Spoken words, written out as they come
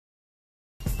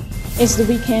It's the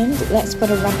weekend. Let's put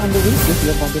a wrap on the week with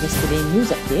your Barbados Today news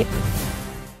update.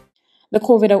 The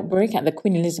COVID outbreak at the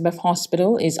Queen Elizabeth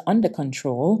Hospital is under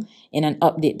control. In an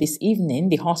update this evening,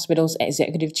 the hospital's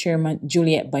executive chairman,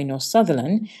 Juliet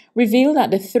Bino-Sutherland, revealed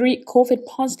that the 3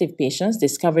 COVID-positive patients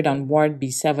discovered on Ward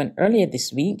B7 earlier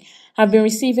this week have been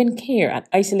receiving care at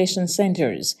isolation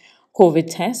centers.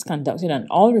 COVID tests conducted on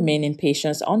all remaining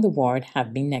patients on the ward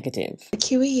have been negative. The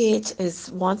QEH is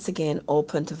once again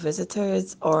open to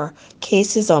visitors or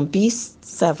cases on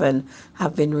B7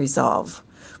 have been resolved.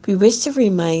 We wish to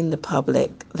remind the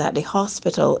public that the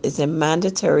hospital is a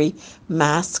mandatory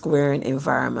mask-wearing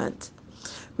environment.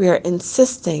 We are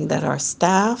insisting that our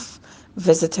staff,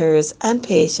 visitors, and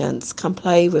patients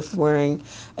comply with wearing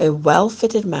a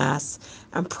well-fitted mask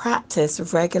and practice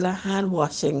regular hand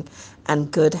washing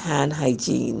and good hand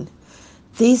hygiene.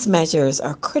 These measures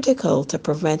are critical to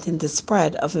preventing the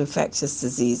spread of infectious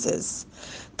diseases.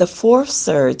 The 4th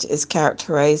surge is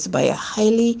characterized by a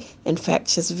highly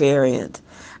infectious variant,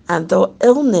 and though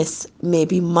illness may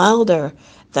be milder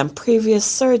than previous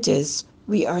surges,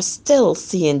 we are still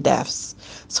seeing deaths,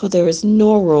 so there is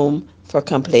no room for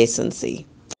complacency.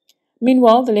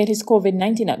 Meanwhile, the latest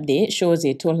COVID-19 update shows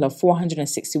a total of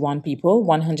 461 people,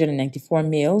 194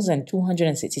 males and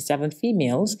 267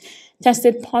 females,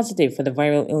 tested positive for the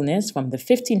viral illness from the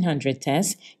 1,500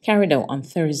 tests carried out on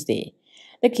Thursday.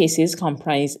 The cases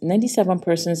comprise 97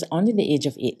 persons under the age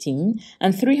of 18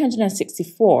 and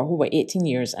 364 who were 18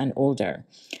 years and older.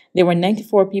 There were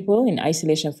 94 people in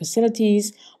isolation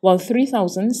facilities, while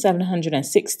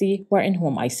 3,760 were in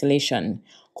home isolation.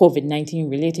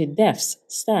 COVID-19 related deaths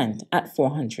stand at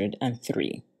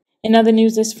 403. In other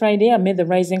news this Friday, amid the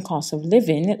rising cost of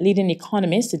living, leading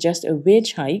economists suggest a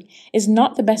wage hike is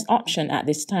not the best option at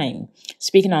this time.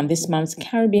 Speaking on this month's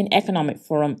Caribbean Economic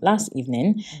Forum last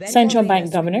evening, Central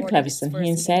Bank Governor Cleviston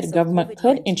Haynes said government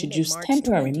could introduce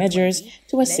temporary measures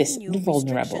to assist the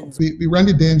vulnerable. We run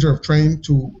the danger of trying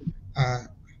to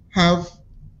have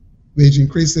wage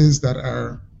increases that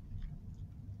are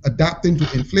adapting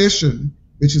to inflation,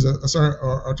 which is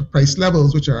or to price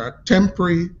levels, which are a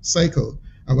temporary cycle.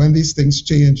 And when these things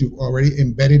change, you've already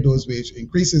embedded those wage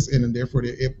increases in, and therefore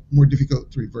they're more difficult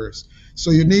to reverse.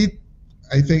 So you need,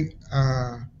 I think,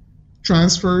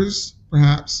 transfers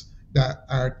perhaps that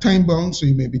are time bound. So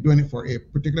you may be doing it for a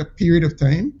particular period of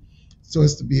time, so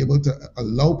as to be able to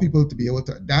allow people to be able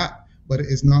to adapt, but it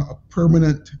is not a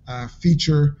permanent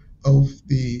feature of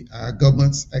the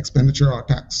government's expenditure or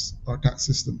tax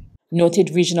system. Noted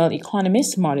regional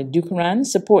economist Marla Dukaran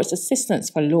supports assistance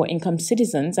for low-income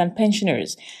citizens and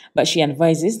pensioners, but she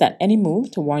advises that any move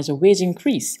towards a wage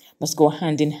increase must go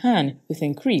hand in hand with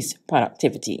increased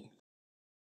productivity.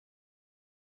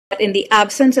 In the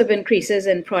absence of increases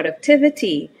in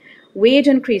productivity, wage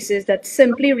increases that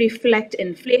simply reflect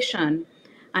inflation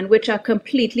and which are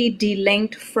completely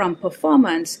delinked from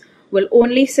performance will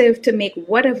only serve to make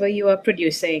whatever you are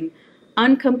producing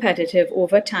uncompetitive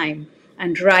over time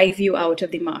and drive you out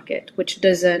of the market, which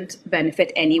doesn't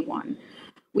benefit anyone.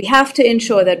 We have to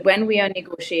ensure that when we are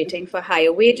negotiating for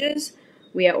higher wages,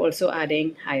 we are also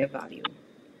adding higher value.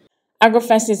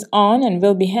 Agrofest is on and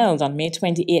will be held on May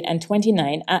 28 and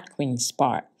 29 at Queen's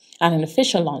Park. At an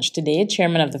official launch today,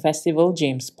 Chairman of the festival,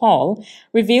 James Paul,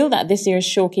 revealed that this year's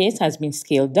showcase has been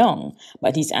scaled down,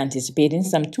 but he's anticipating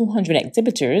some 200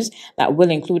 exhibitors that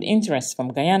will include interests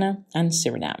from Guyana and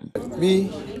Suriname. We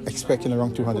expecting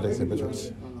around 200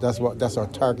 exhibitors. That's our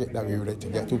target, that we would like to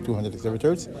get to 200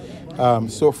 exhibitors.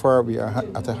 So far, we are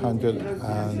at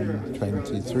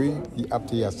 123 up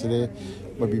to yesterday.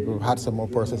 But we've had some more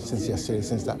persons since yesterday,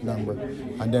 since that number.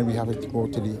 And then we have to go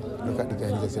to look at the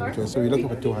Guyanese exhibitors. So we're looking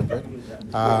for 200.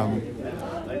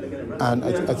 And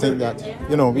I think that,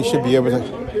 we should be able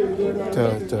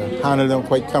to handle them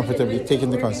quite comfortably, take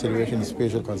into consideration the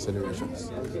spatial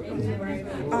considerations.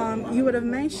 Mm-hmm. You would have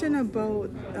mentioned about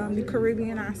the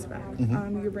Caribbean aspect.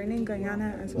 Mm-hmm. You're bringing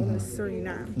Guyana as well as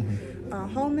Suriname.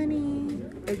 Mm-hmm. How many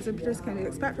exhibitors can you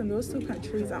expect from those 2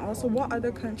 countries, and also what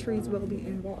other countries will be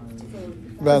involved?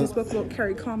 Well, you spoke about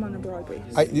CARICOM on a broad base.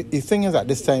 The thing is, at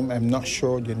this time, I'm not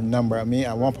sure the number. I mean,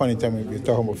 at one point in time, we were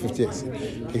talking about 50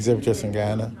 exhibitors in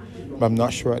Guyana, but I'm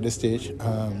not sure at this stage.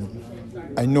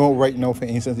 I know right now, for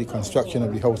instance, the construction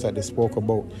of the house that they spoke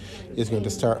about is going to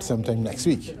start sometime next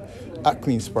week at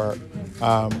Queen's Park,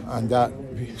 and that,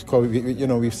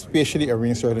 we've spatially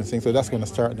arranged certain things, so that's going to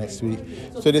start next week.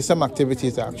 So there's some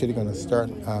activities that are actually going to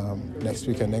start next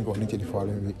week and then go into the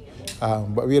following week.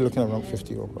 But we're looking around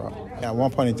 50 overall. At one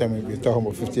point in time, we were talking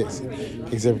about 50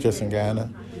 exhibitors in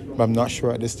Guyana, but I'm not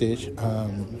sure at this stage.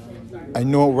 I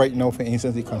know right now, for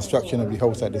instance, the construction of the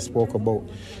house that they spoke about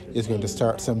is going to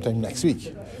start sometime next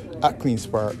week at Queen's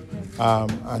Park,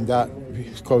 and that,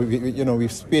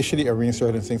 we've spatially arranged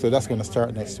certain things, so that's going to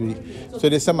start next week. So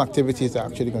there's some activities that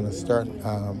are actually going to start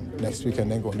next week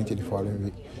and then going into the following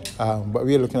week. But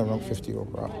we're looking at around 50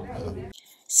 overall.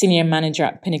 Senior manager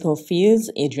at Pinnacle Fields,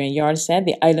 Adrian Yard, said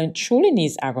the island truly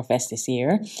needs Agrofest this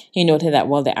year. He noted that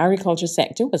while the agriculture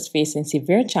sector was facing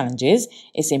severe challenges,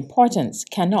 its importance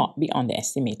cannot be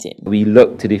underestimated. We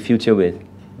look to the future with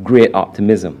great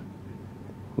optimism.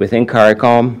 Within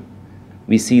CARICOM,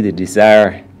 we see the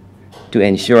desire to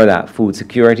ensure that food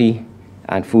security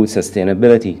and food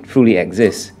sustainability truly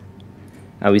exists.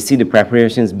 And we see the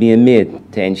preparations being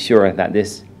made to ensure that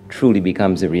this truly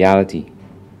becomes a reality.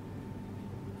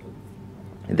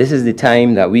 This is the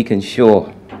time that we can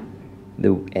show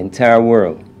the entire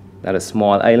world that a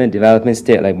small island developing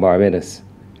state like Barbados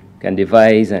can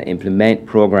devise and implement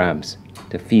programs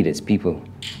to feed its people.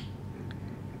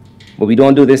 But we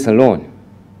don't do this alone.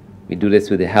 We do this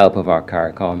with the help of our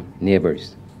CARICOM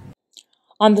neighbors.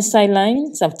 On the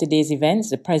sidelines of today's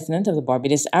events, the president of the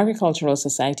Barbados Agricultural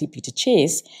Society, Peter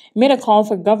Chase, made a call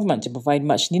for government to provide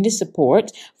much-needed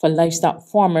support for livestock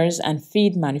farmers and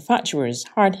feed manufacturers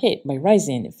hard hit by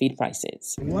rising feed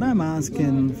prices. What I'm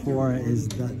asking for is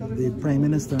that the Prime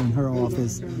Minister and her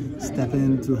office step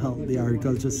in to help the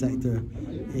agriculture sector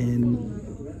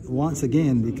once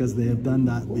again, because they have done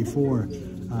that before.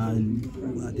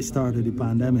 At the start of the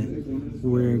pandemic,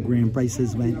 where grain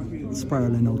prices went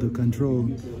spiraling out of control.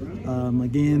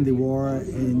 Again, the war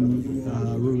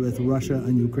with Russia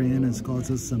and Ukraine has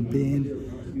caused us some pain,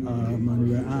 and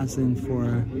we're asking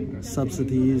for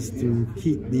subsidies to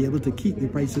be able to keep the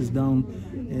prices down,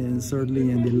 and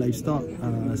certainly in the livestock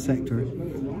sector.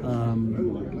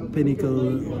 Pinnacle,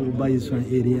 who buys from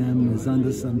ADM, is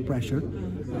under some pressure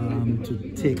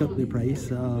to take up the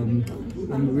price,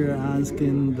 and we're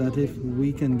asking that if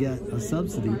we can get a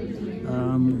subsidy,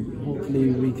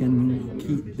 hopefully we can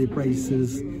keep the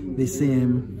prices the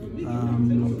same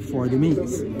for the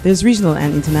meats. There's regional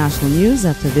and international news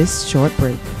after this short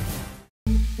break.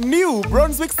 New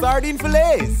Brunswick sardine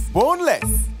fillets,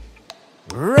 boneless,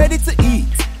 ready to eat.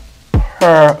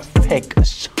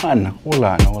 Perfection. Hold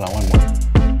on, one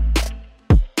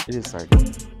more. It is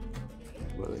sardine.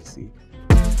 Well, let's see.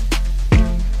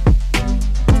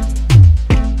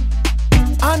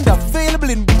 And available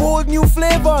in bold new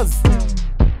flavors.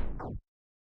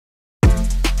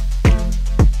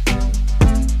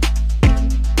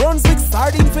 Brunswick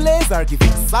sardine fillets are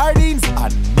giving sardines a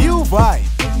new vibe.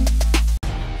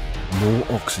 More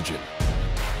oxygen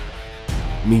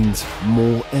means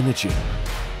more energy,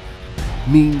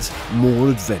 means more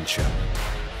adventure.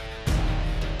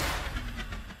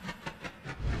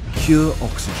 Pure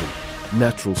Oxygen,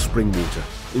 natural spring water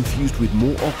infused with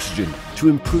more oxygen to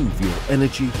improve your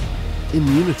energy,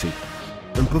 immunity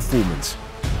and performance.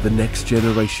 The next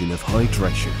generation of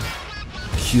hydration.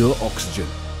 Pure Oxygen,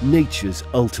 nature's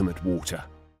ultimate water.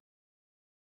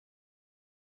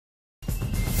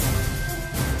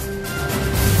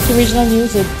 To regional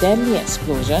news, a deadly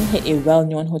explosion hit a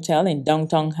well-known hotel in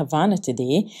downtown Havana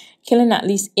today, killing at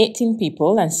least 18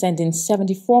 people and sending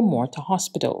 74 more to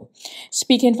hospital.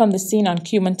 Speaking from the scene on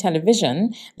Cuban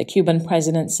television, the Cuban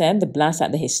president said the blast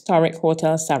at the historic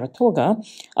Hotel Saratoga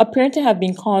appeared to have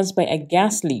been caused by a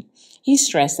gas leak. He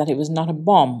stressed that it was not a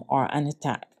bomb or an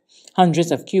attack.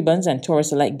 Hundreds of Cubans and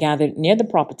tourists alike gathered near the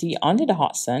property under the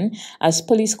hot sun as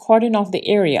police cordoned off the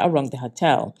area around the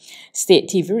hotel. State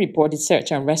TV reported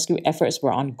search and rescue efforts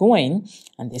were ongoing,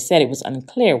 and they said it was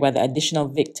unclear whether additional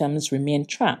victims remained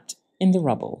trapped in the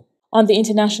rubble. On the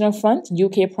international front,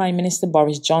 UK Prime Minister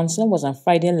Boris Johnson was on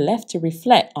Friday left to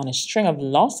reflect on a string of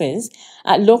losses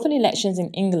at local elections in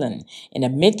England in a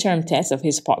midterm test of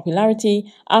his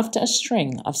popularity after a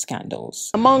string of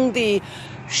scandals. Among the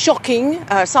shocking,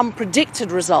 some predicted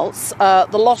results, the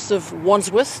loss of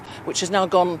Wandsworth, which has now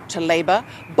gone to Labour,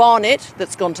 Barnet,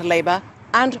 that's gone to Labour,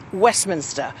 and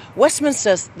Westminster.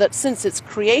 Westminster, that since its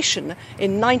creation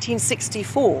in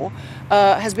 1964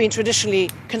 has been traditionally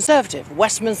Conservative.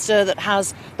 Westminster that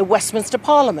has the Westminster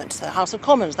Parliament, the House of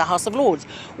Commons, the House of Lords.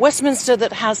 Westminster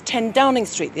that has 10 Downing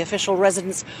Street, the official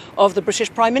residence of the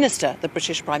British Prime Minister. The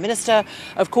British Prime Minister,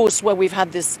 of course, where we've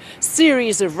had this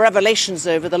series of revelations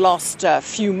over the last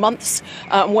few months,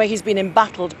 where he's been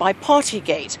embattled by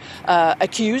Partygate,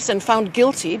 accused and found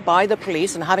guilty by the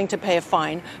police and having to pay a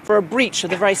fine for a breach of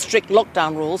the very strict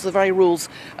lockdown rules, the very rules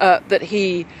that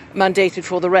he mandated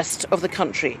for the rest of the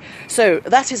country. So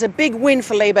that is a big win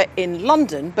for Labour in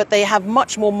London, but they have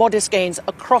much more modest gains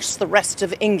across the rest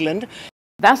of England.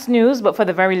 That's news, but for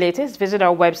the very latest, visit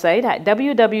our website at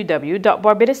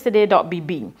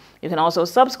www.barbadostoday.bb. You can also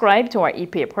subscribe to our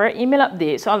e-paper, email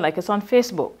updates, or like us on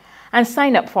Facebook, and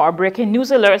sign up for our breaking news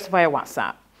alerts via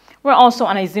WhatsApp. We're also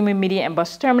on Izumi Media and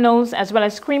bus terminals, as well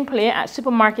as screenplay at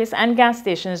supermarkets and gas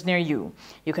stations near you.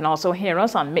 You can also hear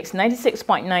us on Mix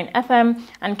 96.9 FM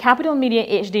and Capital Media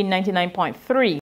HD 99.3.